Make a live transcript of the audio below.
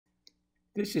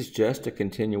This is just a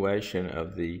continuation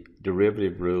of the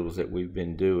derivative rules that we've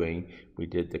been doing. We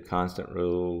did the constant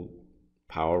rule,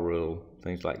 power rule,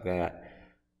 things like that.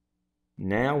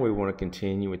 Now we want to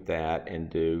continue with that and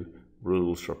do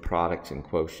rules for products and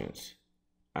quotients.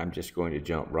 I'm just going to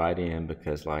jump right in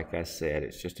because, like I said,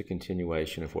 it's just a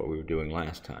continuation of what we were doing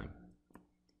last time.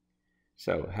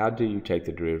 So how do you take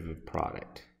the derivative of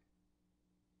product?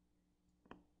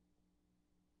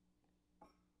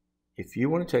 If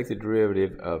you want to take the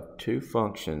derivative of two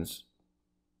functions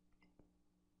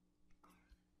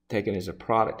taken as a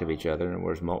product of each other, in other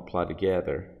words, multiply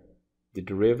together, the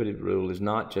derivative rule is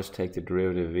not just take the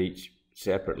derivative of each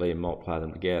separately and multiply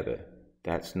them together.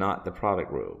 That's not the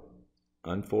product rule.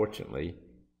 Unfortunately,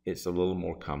 it's a little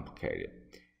more complicated.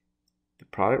 The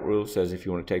product rule says if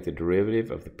you want to take the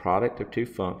derivative of the product of two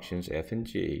functions, f and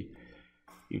g,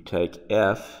 you take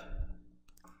f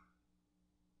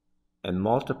and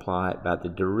multiply it by the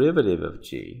derivative of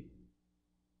g.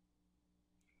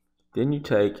 Then you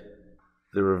take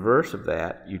the reverse of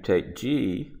that, you take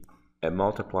g and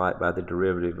multiply it by the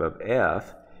derivative of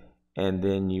f, and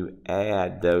then you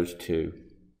add those two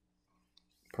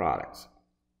products.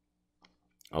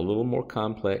 A little more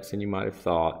complex than you might have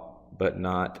thought, but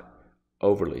not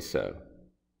overly so.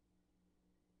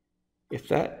 If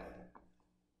that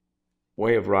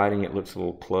way of writing it looks a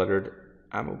little cluttered,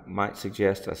 I might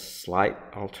suggest a slight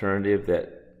alternative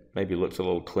that maybe looks a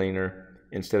little cleaner.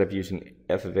 Instead of using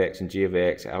f of x and g of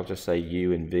x, I'll just say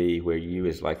u and v, where u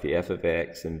is like the f of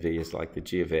x and v is like the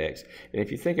g of x. And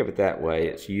if you think of it that way,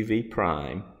 it's uv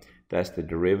prime, that's the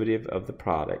derivative of the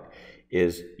product,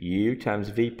 is u times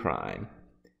v prime,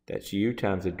 that's u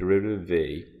times the derivative of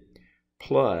v,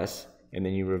 plus, and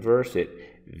then you reverse it,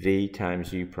 v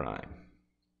times u prime.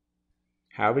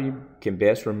 However you can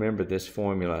best remember this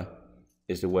formula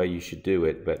is the way you should do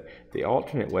it, but the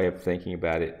alternate way of thinking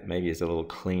about it maybe is a little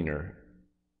cleaner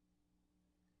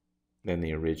than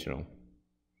the original.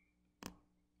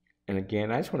 And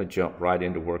again, I just want to jump right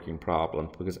into working problems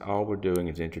because all we're doing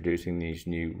is introducing these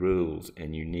new rules,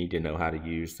 and you need to know how to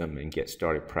use them and get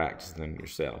started practicing them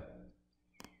yourself.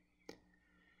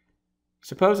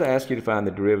 Suppose I ask you to find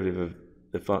the derivative of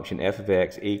the function f of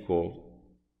x equal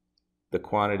the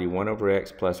quantity 1 over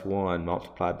x plus 1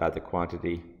 multiplied by the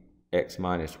quantity x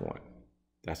minus 1.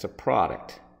 That's a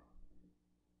product.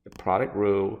 The product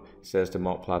rule says to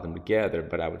multiply them together,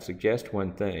 but I would suggest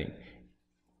one thing.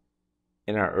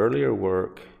 In our earlier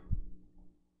work,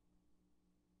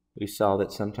 we saw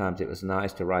that sometimes it was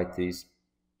nice to write these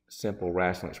simple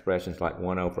rational expressions like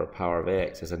 1 over a power of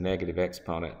x as a negative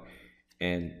exponent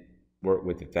and work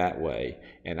with it that way.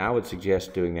 And I would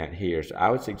suggest doing that here. So I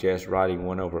would suggest writing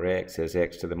 1 over x as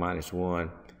x to the minus 1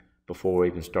 before we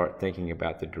even start thinking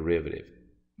about the derivative.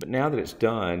 But now that it's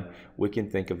done, we can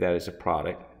think of that as a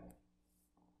product.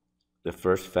 The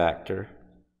first factor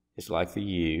is like the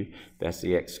u, that's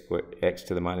the x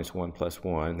to the minus 1 plus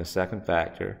 1. The second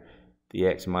factor, the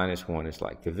x minus 1, is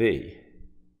like the v.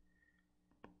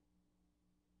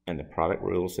 And the product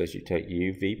rule says you take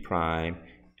u v prime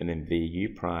and then v u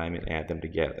prime and add them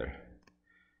together.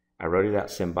 I wrote it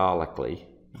out symbolically.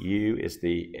 U is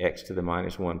the x to the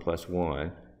minus 1 plus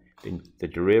 1. Then the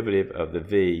derivative of the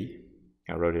v,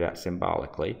 I wrote it out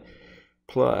symbolically,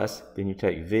 plus, then you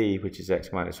take v, which is x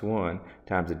minus 1,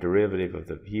 times the derivative of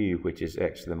the u, which is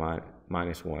x to the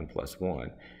minus 1 plus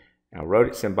 1. Now, I wrote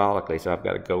it symbolically, so I've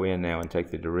got to go in now and take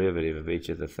the derivative of each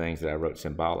of the things that I wrote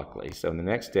symbolically. So in the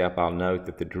next step, I'll note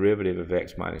that the derivative of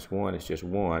x minus 1 is just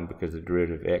 1 because the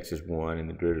derivative of x is 1 and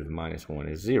the derivative of minus 1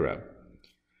 is 0.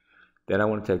 Then I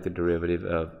want to take the derivative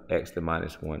of x to the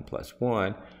minus 1 plus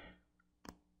 1.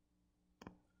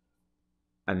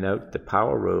 I note the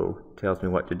power rule tells me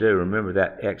what to do. Remember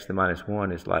that x to the minus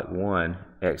 1 is like 1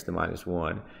 x to the minus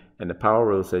 1. And the power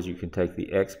rule says you can take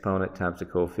the exponent times the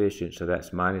coefficient, so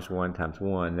that's minus 1 times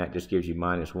 1. That just gives you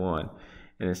minus 1.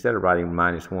 And instead of writing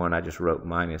minus 1, I just wrote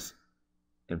minus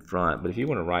in front. But if you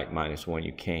want to write minus 1,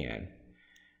 you can.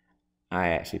 I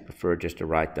actually prefer just to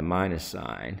write the minus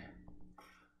sign.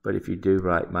 But if you do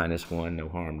write minus 1, no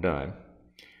harm done.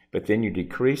 But then you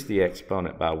decrease the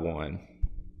exponent by 1.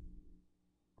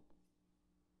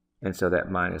 And so that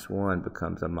minus 1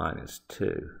 becomes a minus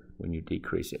 2 when you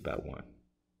decrease it by 1.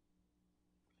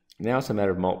 Now it's a matter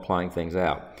of multiplying things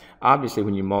out. Obviously,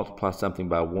 when you multiply something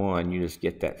by 1, you just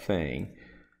get that thing.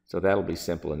 So that'll be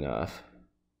simple enough.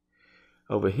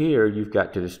 Over here, you've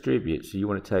got to distribute. So you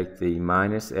want to take the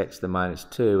minus x to the minus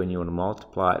 2, and you want to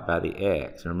multiply it by the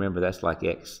x. And remember, that's like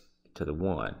x to the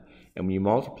 1. And when you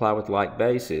multiply with like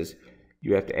bases,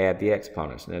 you have to add the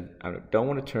exponents. Now, I don't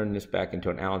want to turn this back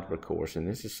into an algebra course, and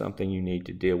this is something you need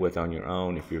to deal with on your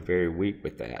own if you're very weak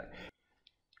with that.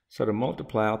 So to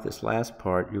multiply out this last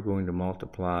part, you're going to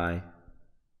multiply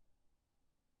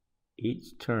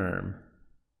each term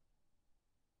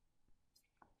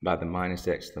by the minus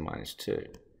x to the minus 2.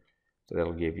 So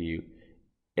that'll give you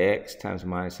x times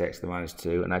minus x to the minus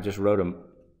 2. And I just wrote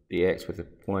the x with the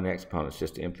 1 exponents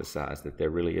just to emphasize that there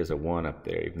really is a 1 up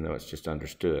there, even though it's just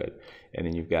understood. And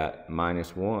then you've got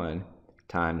minus 1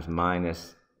 times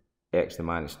minus x to the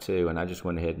minus 2. And I just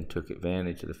went ahead and took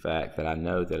advantage of the fact that I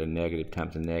know that a negative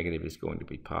times a negative is going to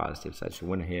be positive. So I just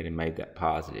went ahead and made that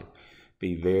positive.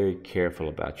 Be very careful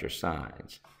about your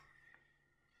signs.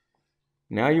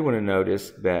 Now you want to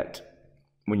notice that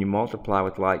when you multiply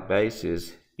with like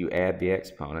bases, you add the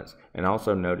exponents. And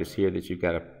also notice here that you've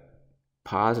got a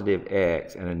positive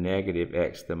x and a negative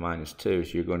x to the minus 2.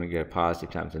 So you're going to get a positive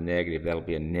times a negative. That'll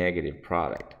be a negative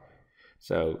product.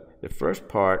 So the first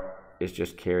part is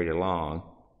just carried along.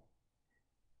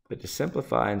 But to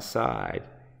simplify inside,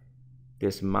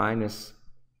 this minus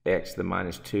x to the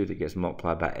minus 2 that gets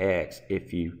multiplied by x,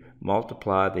 if you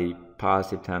multiply the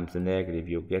positive times the negative,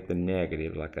 you'll get the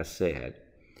negative, like I said.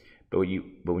 But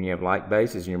when you have like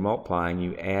bases and you're multiplying,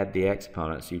 you add the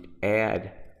exponents. You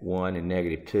add 1 and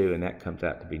negative 2, and that comes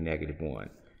out to be negative 1.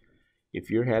 If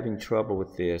you're having trouble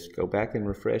with this, go back and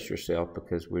refresh yourself,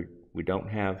 because we don't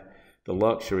have the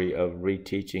luxury of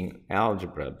reteaching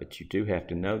algebra, but you do have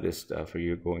to know this stuff or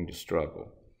you're going to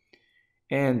struggle.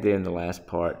 And then the last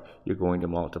part, you're going to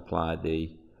multiply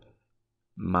the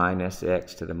minus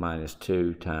x to the minus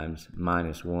 2 times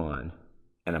minus 1.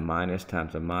 And a minus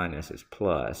times a minus is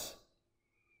plus.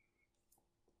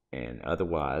 And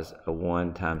otherwise, a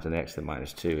 1 times an x to the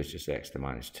minus 2 is just x to the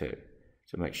minus 2.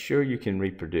 So make sure you can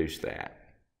reproduce that.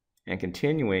 And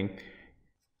continuing,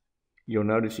 you'll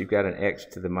notice you've got an x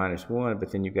to the minus 1,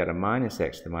 but then you've got a minus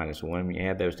x to the minus 1. When you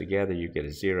add those together, you get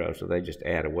a 0, so they just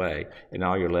add away. And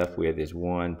all you're left with is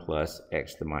 1 plus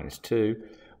x to the minus 2.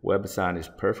 WebAssign is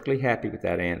perfectly happy with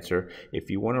that answer. If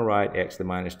you want to write x to the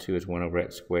minus 2 as 1 over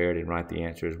x squared and write the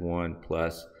answer as 1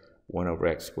 plus 1 over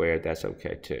x squared, that's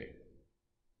okay too.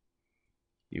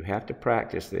 You have to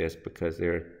practice this, because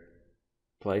there are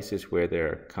places where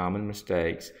there are common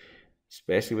mistakes,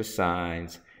 especially with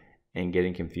signs and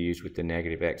getting confused with the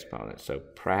negative exponents. So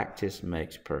practice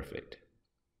makes perfect.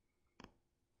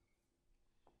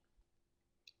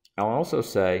 I'll also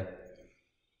say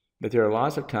that there are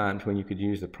lots of times when you could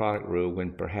use the product rule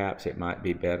when perhaps it might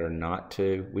be better not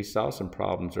to. We saw some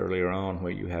problems earlier on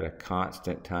where you had a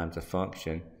constant times a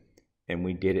function, and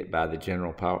we did it by the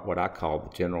general power, what I call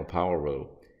the general power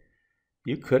rule.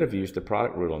 You could have used the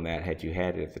product rule on that had you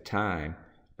had it at the time,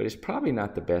 but it's probably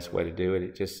not the best way to do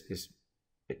it.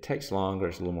 It takes longer,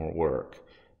 it's a little more work.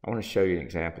 I want to show you an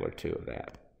example or two of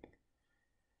that.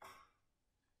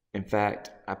 In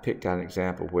fact, I picked out an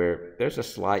example where there's a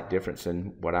slight difference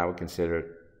in what I would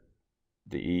consider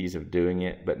the ease of doing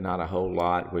it, but not a whole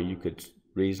lot, where you could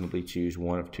reasonably choose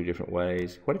one of two different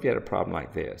ways. What if you had a problem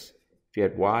like this? If you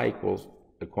had y equals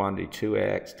the quantity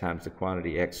 2x times the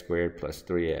quantity x squared plus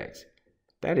 3x.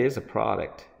 That is a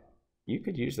product. You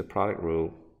could use the product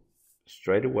rule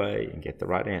straight away and get the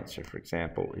right answer. For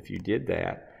example, if you did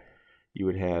that, you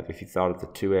would have, if you thought of the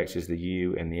 2x as the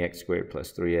u and the x squared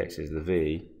plus 3x as the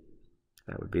v,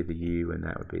 that would be the u and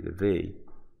that would be the v.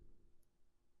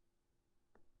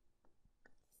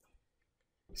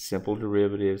 Simple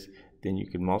derivatives, then you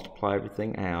can multiply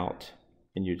everything out,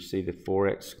 and you'd see the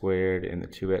 4x squared and the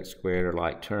 2x squared are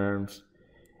like terms,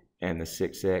 and the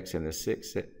 6x and the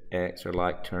 6x are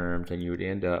like terms, and you would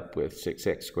end up with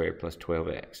 6x squared plus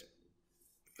 12x.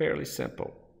 Fairly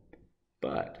simple.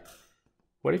 But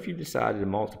what if you decided to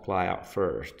multiply out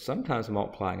first? Sometimes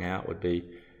multiplying out would be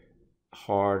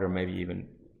hard or maybe even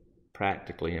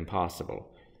practically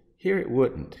impossible. Here it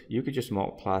wouldn't. You could just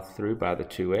multiply through by the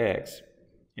 2x,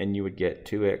 and you would get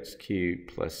 2x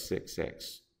cubed plus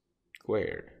 6x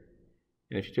squared.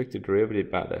 And if you took the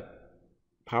derivative by the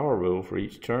power rule for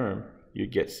each term,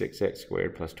 you'd get 6x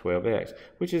squared plus 12x,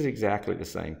 which is exactly the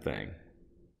same thing.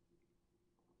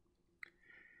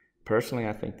 Personally,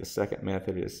 I think the second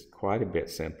method is quite a bit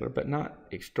simpler, but not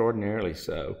extraordinarily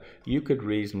so. You could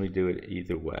reasonably do it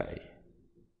either way,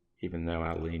 even though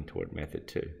I lean toward method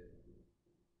 2.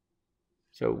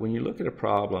 So when you look at a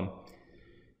problem,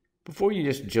 before you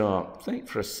just jump, think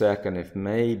for a second if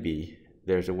maybe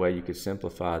there's a way you could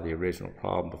simplify the original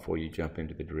problem before you jump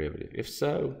into the derivative. If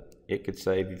so, it could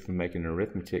save you from making an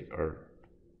arithmetic or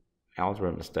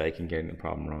algebra mistake and getting the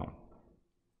problem wrong.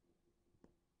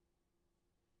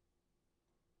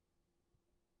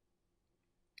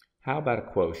 How about a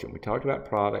quotient? We talked about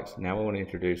products. Now we want to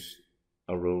introduce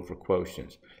a rule for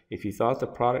quotients. If you thought the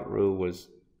product rule was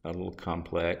a little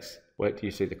complex, wait till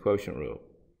you see the quotient rule.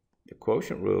 The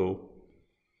quotient rule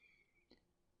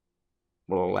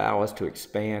will allow us to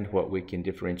expand what we can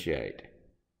differentiate.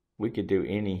 We could do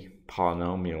any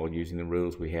polynomial using the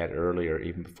rules we had earlier,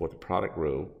 even before the product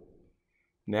rule.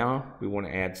 Now we want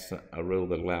to add a rule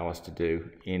that allows us to do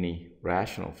any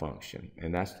rational function,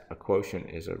 and that's a quotient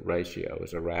is a ratio,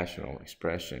 is a rational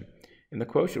expression. And the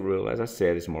quotient rule, as I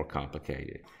said, is more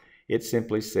complicated. It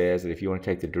simply says that if you want to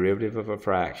take the derivative of a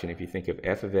fraction, if you think of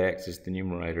f of x as the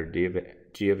numerator,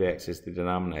 g of x as the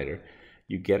denominator,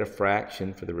 you get a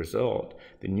fraction for the result.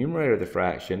 The numerator of the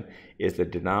fraction is the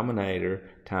denominator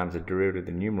times the derivative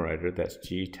of the numerator, that's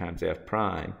g times f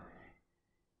prime,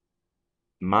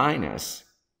 minus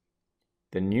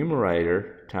the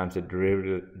numerator times the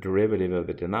derivative of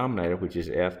the denominator, which is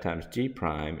f times g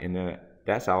prime, and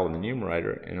that's all in the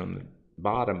numerator, and on the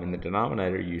bottom in the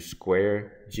denominator you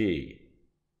square g.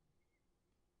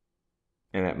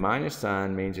 And that minus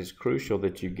sign means it's crucial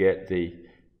that you get the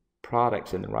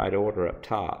products in the right order up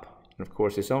top. And of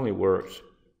course this only works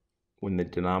when the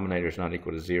denominator is not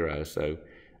equal to 0, so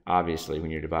obviously when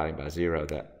you're dividing by 0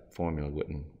 that formula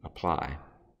wouldn't apply.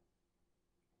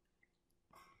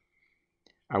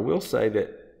 I will say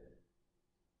that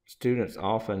students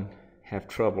often have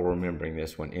trouble remembering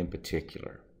this one in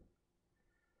particular.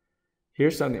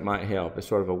 Here's something that might help. It's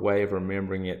sort of a way of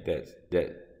remembering it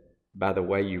that by the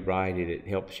way you write it, it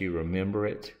helps you remember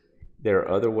it. There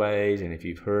are other ways, and if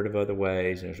you've heard of other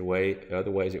ways, and there's other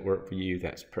ways that work for you,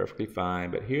 that's perfectly fine.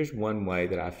 But here's one way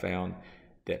that I found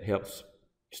that helps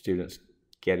students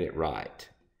get it right.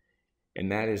 And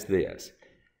that is this.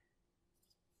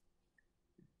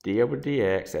 D over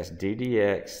dx, that's d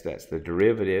dx, that's the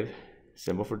derivative,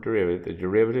 symbol for derivative, the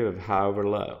derivative of high over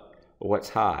low. Well, what's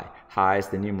high? High is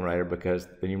the numerator because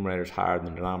the numerator is higher than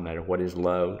the denominator. What is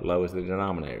low? Low is the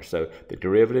denominator. So the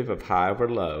derivative of high over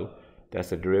low,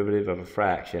 that's the derivative of a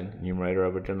fraction, numerator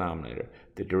over denominator.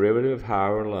 The derivative of high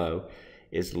over low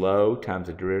is low times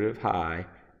the derivative of high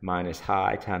minus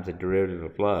high times the derivative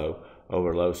of low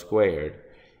over low squared.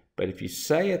 But if you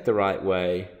say it the right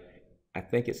way, I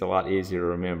think it's a lot easier to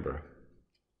remember.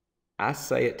 I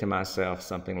say it to myself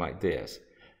something like this.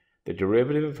 The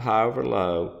derivative of high over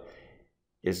low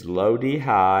is low d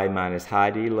high minus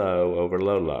high d low over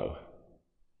low low.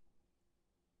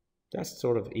 That's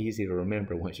sort of easy to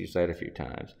remember once you say it a few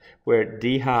times. Where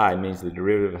d high means the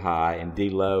derivative of high and d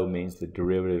low means the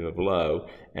derivative of low,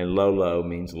 and low low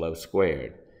means low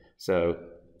squared. So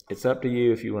it's up to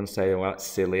you if you want to say, well, it's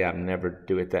silly, I'll never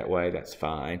do it that way, that's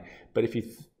fine. But if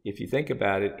you think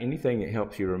about it, anything that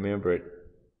helps you remember it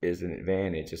is an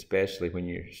advantage, especially when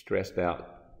you're stressed out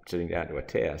sitting down to a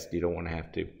test. You don't want to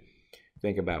have to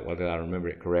think about, well, did I remember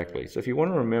it correctly? So if you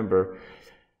want to remember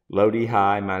low d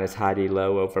high minus high d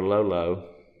low over low low,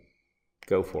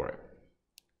 go for it.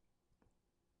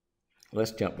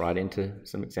 Let's jump right into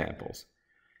some examples.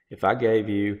 If I gave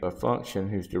you a function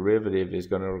whose derivative is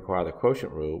going to require the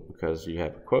quotient rule because you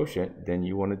have a quotient, then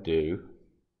you want to do,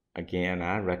 again,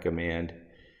 I recommend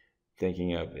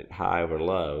thinking of it high over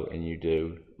low, and you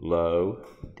do low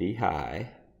d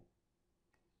high,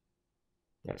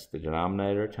 that's the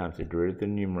denominator times the derivative of the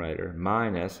numerator,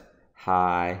 minus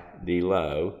high d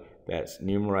low, that's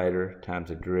numerator times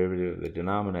the derivative of the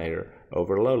denominator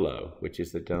over low low, which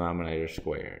is the denominator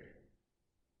squared.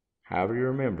 However you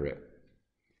remember it.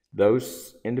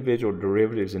 Those individual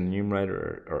derivatives in the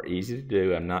numerator are easy to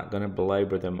do. I'm not going to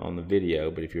belabor them on the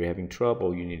video, but if you're having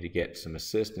trouble, you need to get some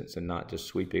assistance and not just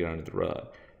sweep it under the rug.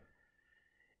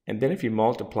 And then if you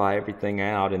multiply everything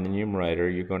out in the numerator,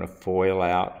 you're going to FOIL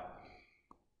out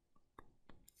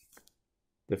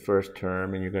the first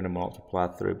term, and you're going to multiply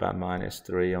through by minus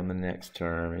 3 on the next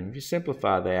term. And if you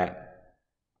simplify that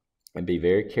and be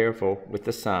very careful with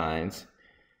the signs,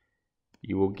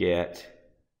 you will get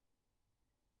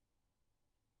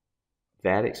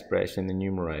that expression in the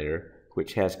numerator,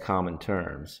 which has common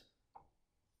terms.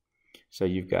 So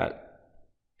you've got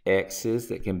x's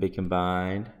that can be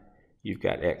combined, you've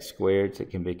got x squareds that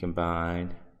can be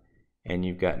combined, and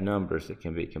you've got numbers that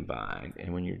can be combined.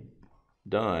 And when you're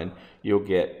done, you'll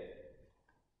get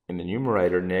in the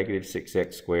numerator negative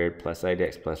 6x squared plus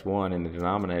 8x plus 1. In the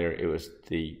denominator, it was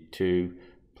the 2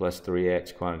 plus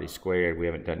 3x quantity squared. We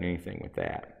haven't done anything with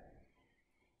that.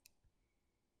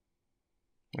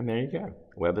 And there you go.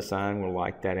 WebAssign will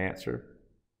like that answer,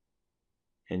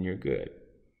 and you're good.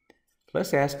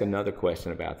 Let's ask another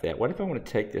question about that. What if I want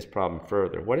to take this problem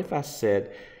further? What if I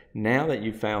said, now that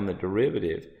you've found the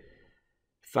derivative,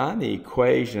 find the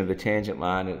equation of the tangent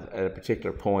line at a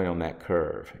particular point on that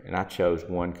curve. And I chose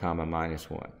 1 comma minus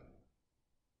 1.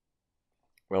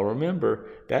 Well, remember,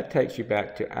 that takes you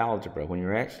back to algebra. When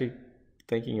you're actually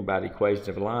thinking about equations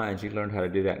of lines, you learned how to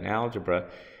do that in algebra,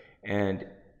 and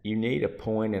you need a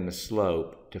point and a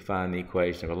slope to find the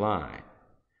equation of a line.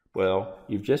 Well,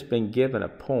 you've just been given a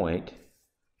point,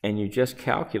 and you just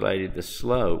calculated the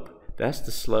slope. That's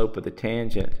the slope of the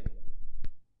tangent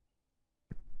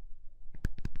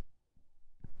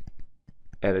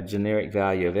at a generic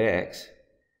value of x.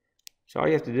 So all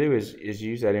you have to do is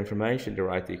use that information to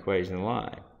write the equation of the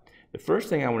line. The first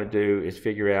thing I want to do is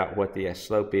figure out what the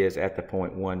slope is at the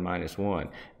point 1 minus 1.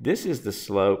 This is the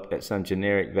slope at some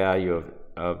generic value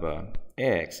of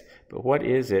x, but what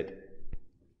is it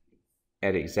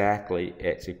at exactly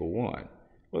x equal 1?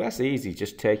 Well, that's easy.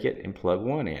 Just take it and plug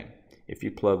 1 in. If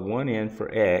you plug 1 in for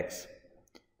x,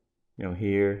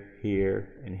 here,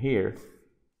 here, and here,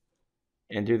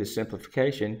 and do the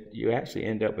simplification, you actually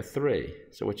end up with 3.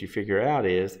 So what you figure out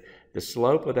is the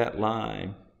slope of that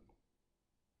line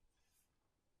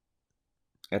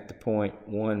at the point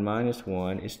 1 minus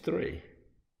 1 is 3.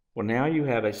 Well, now you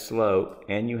have a slope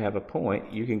and you have a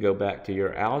point. You can go back to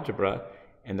your algebra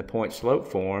and the point slope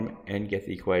form and get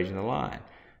the equation of the line.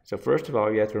 So first of all,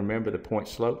 you have to remember the point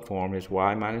slope form is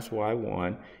y minus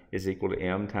y1 is equal to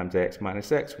m times x minus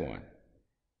x1,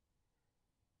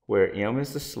 where m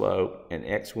is the slope and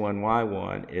x1,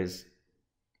 y1 is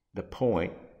the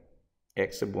point,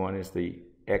 x sub 1 is the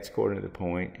x coordinate of the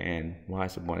point, and y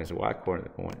sub 1 is the y coordinate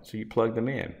of the point. So you plug them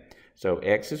in. So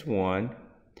x is 1,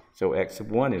 so x sub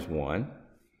 1 is 1,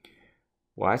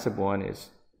 y sub 1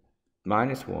 is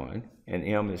minus 1, and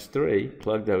m is 3.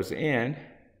 Plug those in.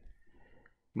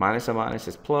 Minus a minus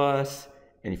is plus,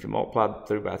 and if you multiply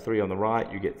through by 3 on the right,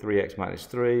 you get 3x minus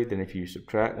 3. Then if you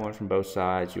subtract 1 from both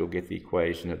sides, you'll get the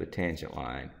equation of the tangent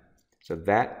line. So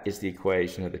that is the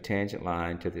equation of the tangent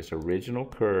line to this original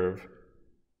curve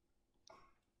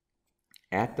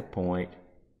at the point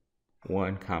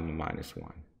 1 comma minus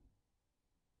 1.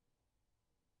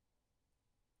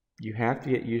 You have to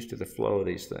get used to the flow of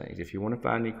these things. If you want to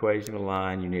find the equation of a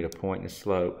line, you need a point and a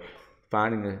slope.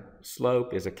 Finding the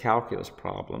slope is a calculus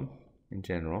problem in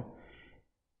general,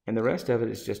 and the rest of it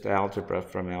is just algebra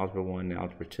from Algebra 1 and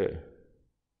Algebra 2.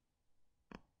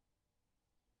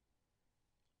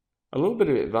 A little bit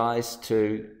of advice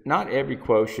too, not every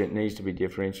quotient needs to be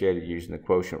differentiated using the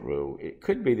quotient rule. It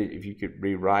could be that if you could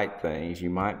rewrite things, you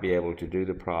might be able to do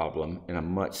the problem in a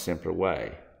much simpler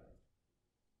way.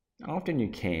 Often you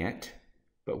can't,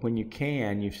 but when you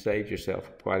can, you've saved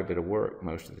yourself quite a bit of work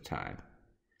most of the time.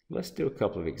 Let's do a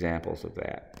couple of examples of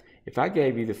that. If I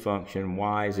gave you the function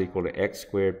y is equal to x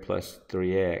squared plus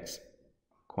 3x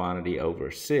quantity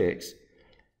over 6,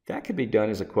 that could be done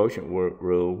as a quotient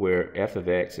rule where f of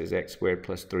x is x squared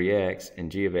plus 3x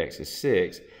and g of x is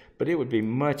 6, but it would be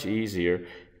much easier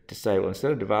to say, well,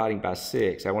 instead of dividing by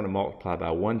 6, I want to multiply by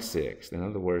 1/6. In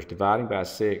other words, dividing by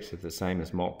 6 is the same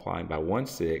as multiplying by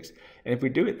 1/6. And if we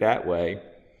do it that way,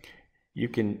 you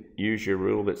can use your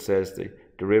rule that says the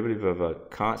derivative of a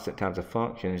constant times a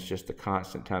function is just the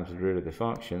constant times the derivative of the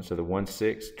function. So the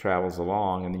 1/6 travels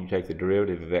along, and then you take the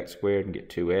derivative of x squared and get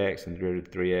 2x, and the derivative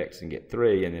of 3x and get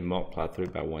 3, and then multiply through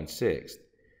by 1/6.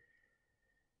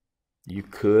 You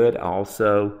could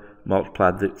also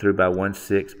multiply through by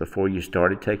 1/6 before you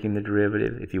started taking the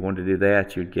derivative. If you wanted to do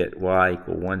that, you'd get y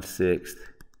equal 1/6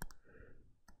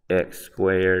 x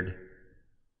squared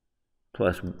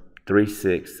plus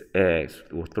 3/6 x.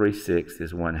 Well, 3/6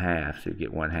 is 1/2, so you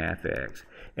get 1/2 x.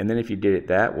 And then if you did it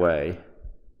that way,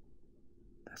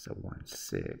 that's a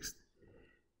 1/6.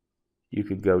 You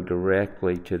could go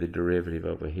directly to the derivative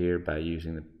over here by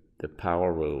using the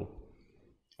power rule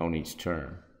on each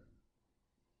term.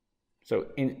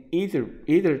 So in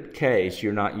either case,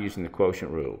 you're not using the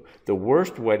quotient rule. The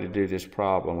worst way to do this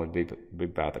problem would be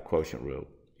by the quotient rule.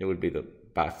 It would be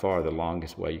by far the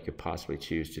longest way you could possibly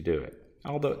choose to do it,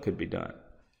 although it could be done.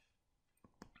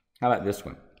 How about this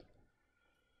one?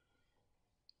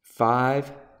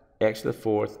 5x to the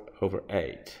 4th over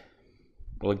 8.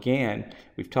 Well, again,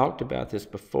 we've talked about this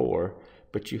before,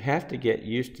 but you have to get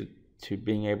used to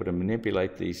being able to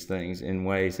manipulate these things in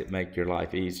ways that make your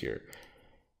life easier.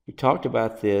 We talked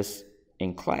about this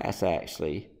in class,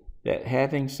 actually, that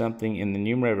having something in the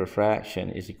numerator of a fraction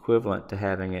is equivalent to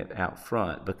having it out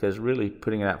front, because really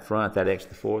putting it out front, that x to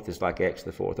the 4th is like x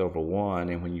to the 4th over 1,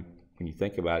 and when you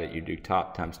think about it, you do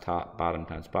top times top, bottom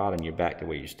times bottom, you're back to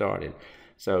where you started.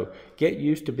 So get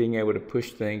used to being able to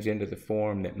push things into the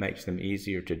form that makes them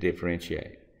easier to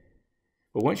differentiate.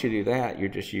 But once you do that, you're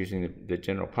just using the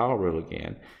general power rule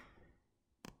again.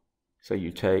 So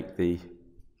you take the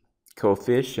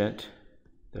coefficient,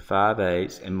 the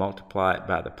 5/8, and multiply it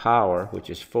by the power, which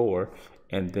is 4,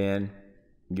 and then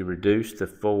you reduce the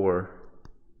 4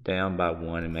 down by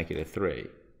 1 and make it a 3.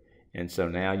 And so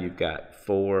now you've got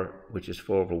 4, which is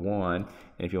 4 over 1. And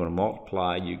if you want to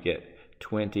multiply, you get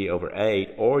 20 over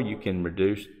 8, or you can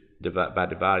reduce by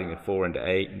dividing the 4 into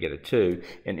 8 and get a 2.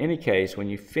 In any case, when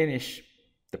you finish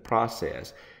the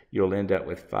process, you'll end up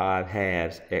with 5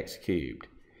 halves x cubed.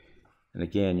 And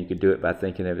again, you could do it by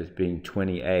thinking of it as being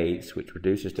 28ths, which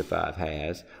reduces to 5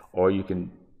 halves, or you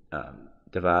can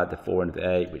divide the 4 into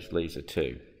the 8, which leaves a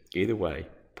 2. Either way,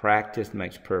 practice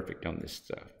makes perfect on this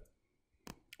stuff.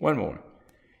 One more.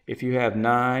 If you have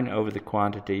 9 over the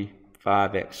quantity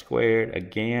 5x squared,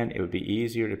 again, it would be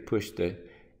easier to push the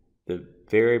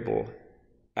variable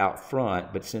out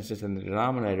front, but since it's in the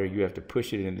denominator, you have to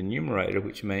push it in the numerator,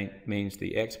 which means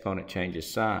the exponent changes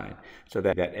sign. So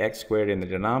that x squared in the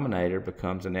denominator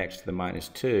becomes an x to the minus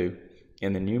 2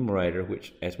 in the numerator,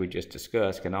 which, as we just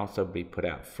discussed, can also be put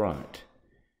out front.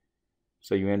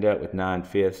 So you end up with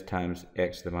 9/5 times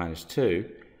x to the minus 2.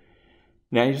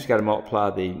 Now you just got to multiply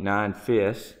the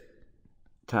 9/5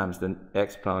 times the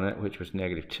exponent, which was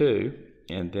negative 2,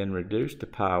 and then reduce the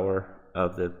power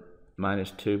of the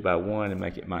minus 2 by 1 and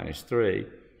make it minus 3.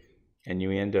 And you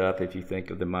end up, if you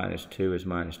think of the minus 2 as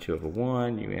minus 2 over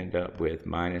 1, you end up with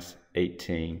minus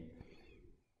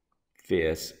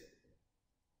 18/5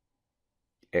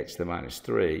 x to the minus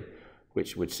 3,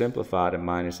 which would simplify to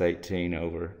minus 18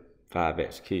 over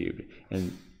 5x cubed.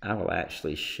 And I will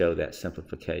actually show that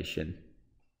simplification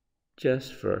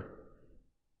just for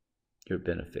your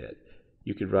benefit.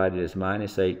 You could write it as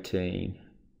minus 18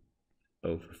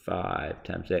 over 5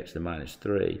 times x to the minus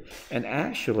 3. And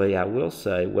actually, I will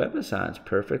say, WebAssign's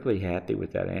perfectly happy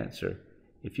with that answer.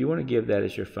 If you want to give that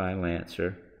as your final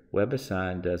answer,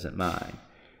 WebAssign doesn't mind.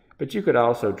 But you could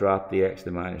also drop the x to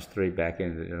the minus 3 back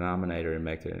into the denominator and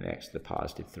make it an x to the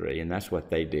positive 3, and that's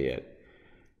what they did.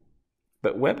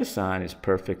 But WebAssign is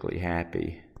perfectly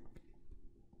happy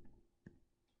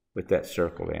with that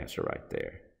circled answer right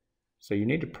there. So you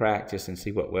need to practice and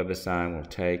see what WebAssign will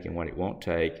take and what it won't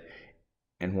take,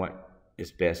 and what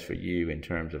is best for you in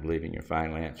terms of leaving your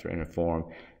final answer in a form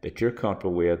that you're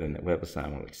comfortable with and that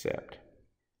WebAssign will accept.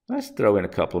 Let's throw in a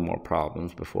couple more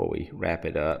problems before we wrap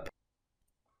it up.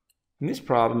 In this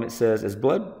problem, it says, as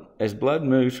blood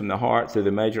moves from the heart through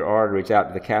the major arteries out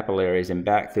to the capillaries and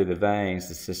back through the veins,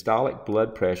 the systolic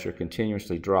blood pressure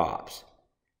continuously drops.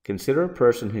 Consider a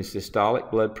person whose systolic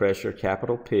blood pressure,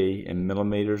 capital P, in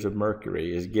millimeters of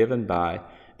mercury, is given by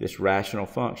this rational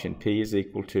function. P is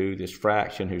equal to this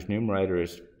fraction whose numerator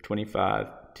is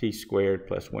 25t squared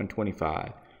plus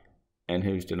 125, and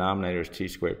whose denominator is t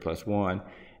squared plus 1,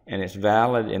 and it's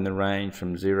valid in the range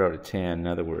from 0 to 10, in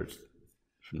other words,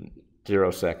 from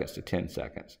 0 seconds to 10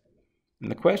 seconds.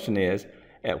 And the question is,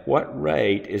 at what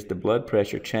rate is the blood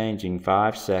pressure changing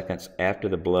 5 seconds after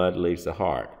the blood leaves the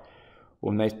heart?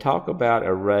 When they talk about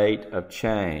a rate of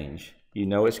change, you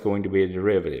know it's going to be a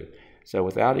derivative. So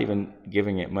without even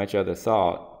giving it much other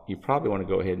thought, you probably want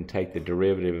to go ahead and take the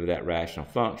derivative of that rational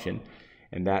function,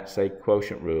 and that's a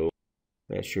quotient rule.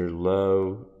 That's your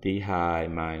low d high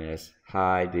minus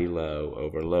high d low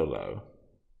over low low.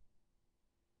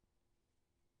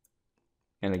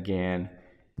 And again,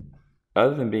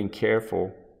 other than being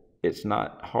careful, it's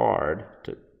not hard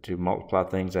to multiply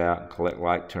things out and collect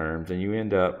like terms, and you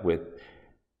end up with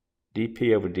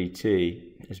dp over dt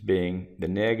as being the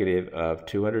negative of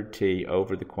 200t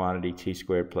over the quantity t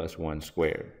squared plus 1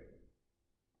 squared.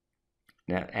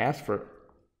 Now ask for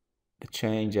the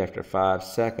change after 5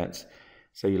 seconds,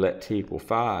 so you let t equal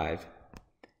 5,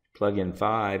 plug in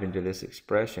 5 into this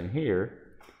expression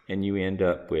here, and you end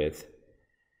up with,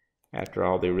 after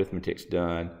all the arithmetic's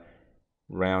done,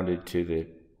 rounded to the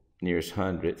nearest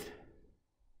hundredth,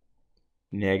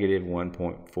 negative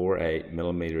 1.48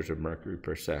 millimeters of mercury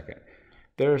per second.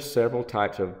 There are several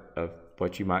types of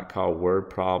what you might call word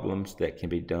problems that can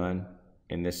be done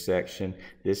in this section.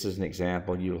 This is an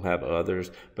example. You'll have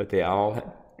others, but they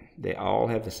all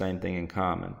have the same thing in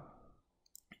common.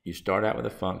 You start out with a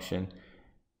function,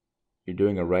 you're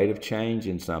doing a rate of change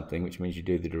in something, which means you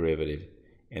do the derivative,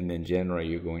 and then generally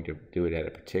you're going to do it at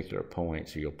a particular point,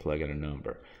 so you'll plug in a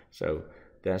number. So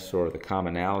that's sort of the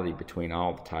commonality between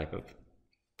all the type of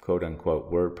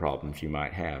quote-unquote word problems you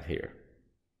might have here.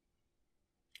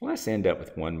 Let's end up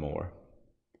with one more.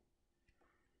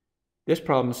 This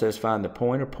problem says find the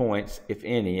point or points, if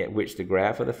any, at which the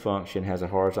graph of the function has a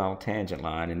horizontal tangent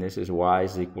line, and this is y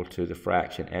is equal to the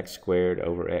fraction x squared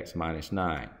over x minus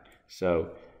 9. So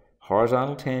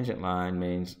horizontal tangent line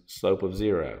means slope of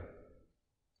 0.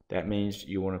 That means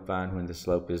you want to find when the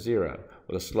slope is 0.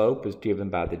 Well, the slope is given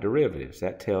by the derivatives.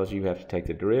 That tells you have to take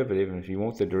the derivative, and if you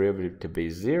want the derivative to be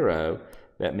 0,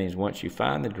 that means once you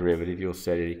find the derivative, you'll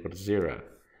set it equal to 0.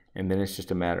 And then it's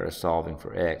just a matter of solving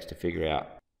for x to figure out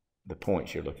the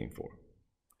points you're looking for,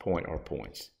 point or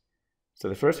points. So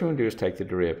the first thing we're going to do is take the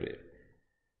derivative.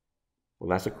 Well,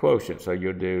 that's a quotient, so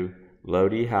you'll do low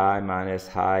d high minus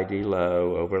high d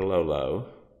low over low low.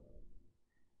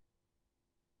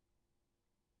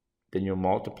 Then you'll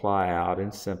multiply out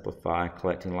and simplify,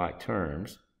 collecting like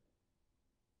terms.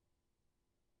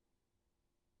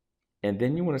 And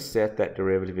then you want to set that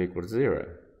derivative equal to 0.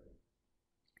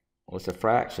 Well, it's a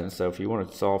fraction, so if you want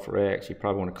to solve for x, you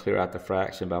probably want to clear out the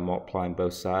fraction by multiplying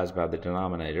both sides by the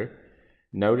denominator.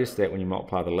 Notice that when you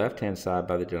multiply the left-hand side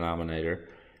by the denominator,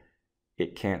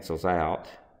 it cancels out,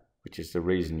 which is the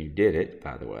reason you did it,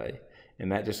 by the way.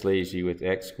 And that just leaves you with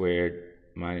x squared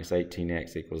minus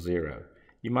 18x equals 0.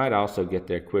 You might also get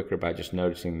there quicker by just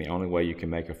noticing the only way you can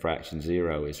make a fraction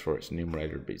 0 is for its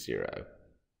numerator to be 0.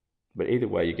 But either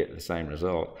way, you get the same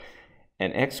result.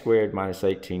 And x squared minus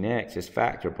 18x is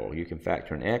factorable. You can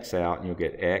factor an x out, and you'll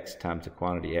get x times the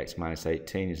quantity x minus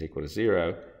 18 is equal to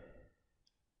 0.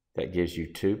 That gives you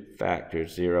two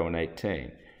factors, 0 and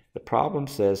 18. The problem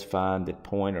says find the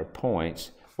point or points.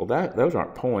 Well, those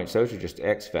aren't points. Those are just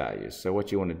x values. So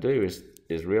what you want to do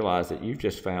is realize that you've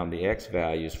just found the x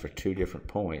values for two different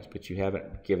points, but you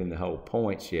haven't given the whole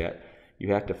points yet.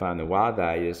 You have to find the y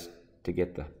values to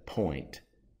get the point.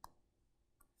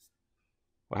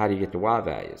 Well, how do you get the y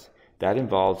values? That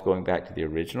involves going back to the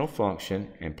original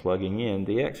function and plugging in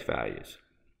the x values.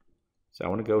 So I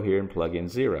want to go here and plug in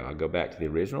 0. I'll go back to the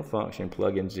original function,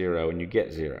 plug in 0, and you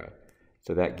get 0.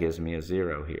 So that gives me a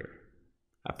 0 here.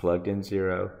 I plugged in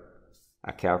 0,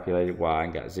 I calculated y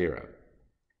and got 0.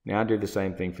 Now I do the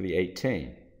same thing for the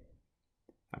 18.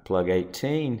 I plug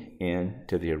 18 in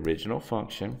to the original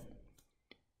function,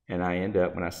 and I end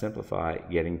up, when I simplify,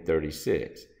 getting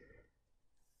 36.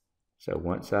 So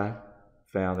once I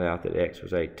found out that x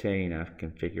was 18, I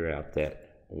can figure out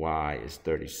that y is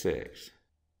 36.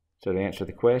 So to answer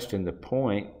the question, the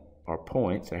point or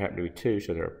points, there happen to be two,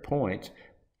 so there are points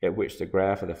at which the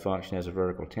graph of the function has a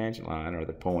vertical tangent line, are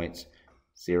the points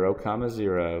 0,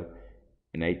 0,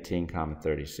 and 18,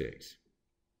 36.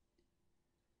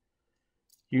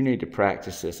 You need to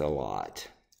practice this a lot.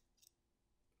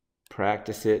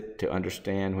 Practice it to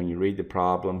understand when you read the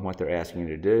problem what they're asking you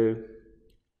to do,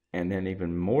 and then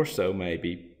even more so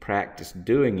maybe practice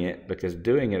doing it, because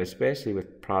doing it, especially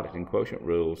with product and quotient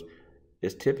rules,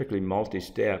 is typically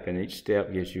multi-step, and each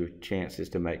step gives you chances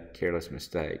to make careless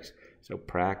mistakes. So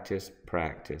practice,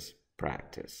 practice,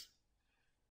 practice.